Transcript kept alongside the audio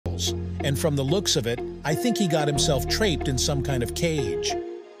and from the looks of it, I think he got himself trapped in some kind of cage.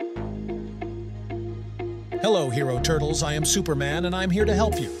 Hello, Hero Turtles. I am Superman, and I'm here to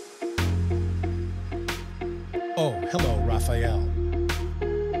help you. Oh, hello, Raphael.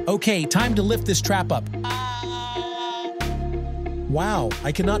 Okay, time to lift this trap up. Wow,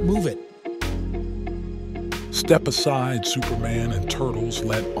 I cannot move it. Step aside, Superman and Turtles.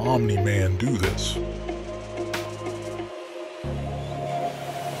 Let Omni-Man do this.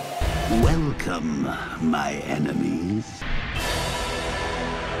 Welcome, my enemies.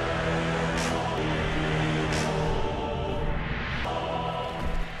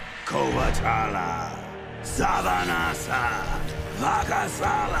 Kovatala, Savanasa,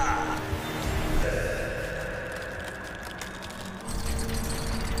 Vakasala.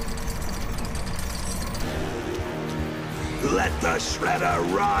 Let the Shredder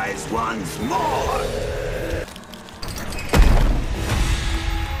rise once more!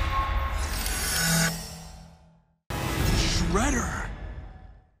 Shredder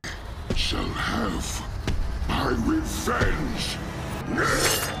shall have my revenge.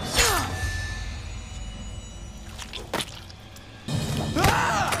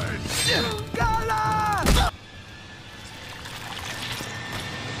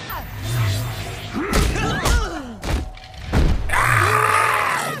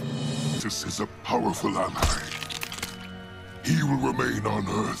 This is a powerful ally. He will remain on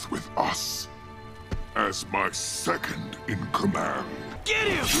Earth with us as my second in command. Get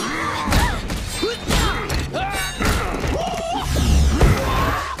him!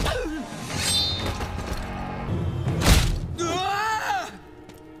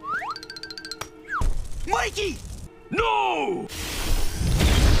 Mikey! No!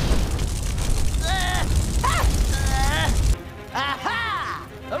 Aha!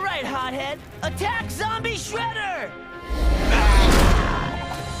 All right, hothead. Attack Zombie Shredder!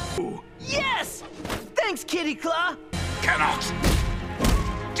 Yes! Thanks, Kitty Claw. Cannot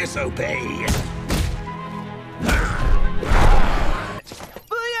disobey.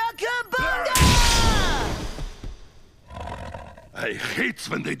 Booyaka Bunga! I hate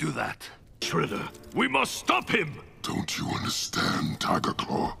when they do that. Shredder, we must stop him! Don't you understand, Tiger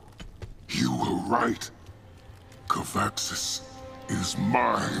Claw? You were right. Kovaxis is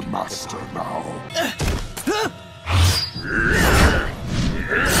my master now.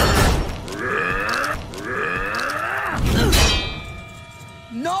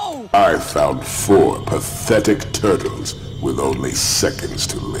 No! I found 4 pathetic turtles with only seconds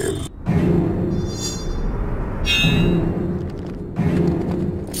to live.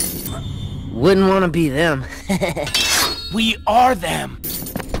 Wouldn't want to be them. We are them!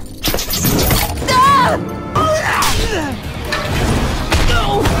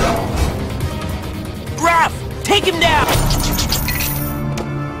 No! Raph! Take him down!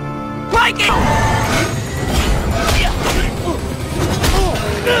 Mikey!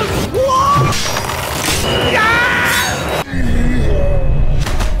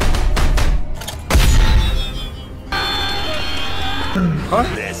 Huh?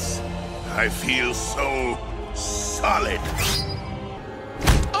 This, I feel so solid.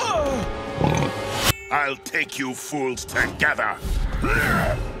 I'll take you fools together.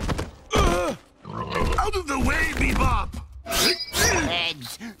 Out of the way, Bebop!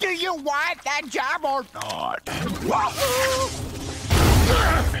 Eggs, do you want that job or not?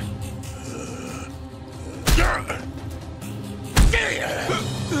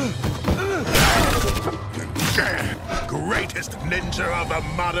 Greatest ninja of the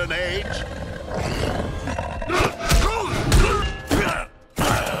modern age.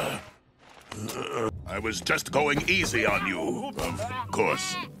 I was just going easy on you, of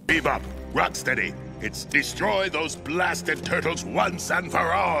course. Bebop, Rocksteady, it's destroy those blasted turtles once and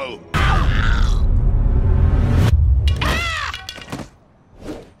for all.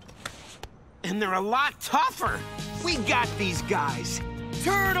 And they're a lot tougher. We got these guys.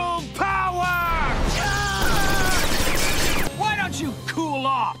 Turtle power! Why don't you cool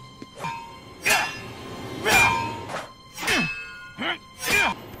off?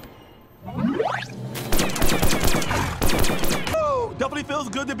 Woo! Definitely feels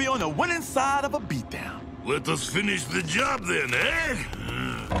good to be on the winning side of a beatdown. Let us finish the job then, eh?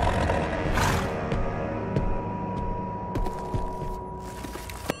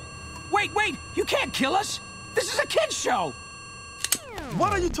 Wait! You can't kill us! This is a kid's show!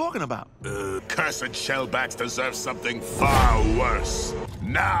 What are you talking about? Cursed shellbacks deserve something far worse.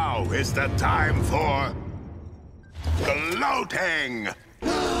 Now is the time for... gloating!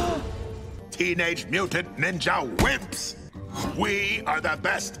 Teenage Mutant Ninja Wimps! We are the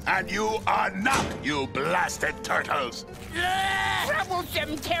best, and you are not, you blasted turtles!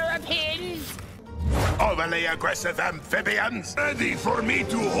 Troublesome terrapin! overly aggressive amphibians. Ready for me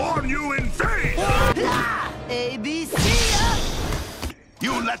to horn you in vain! ABC.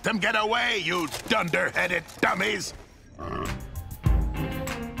 You let them get away, you dunder-headed dummies!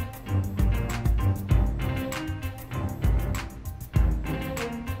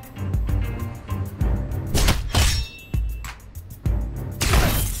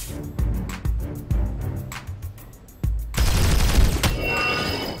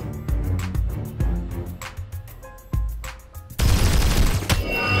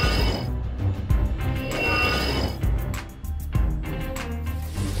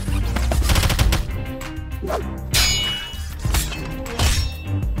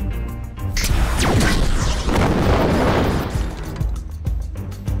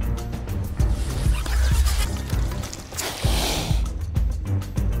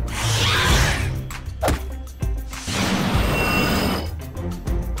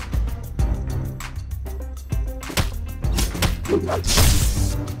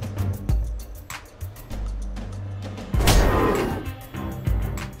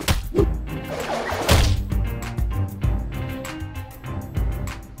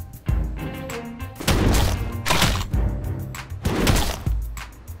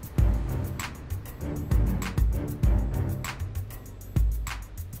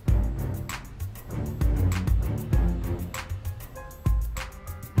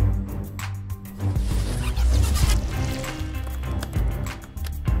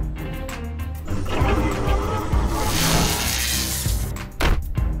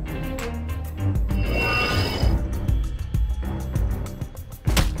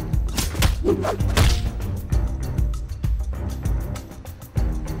 You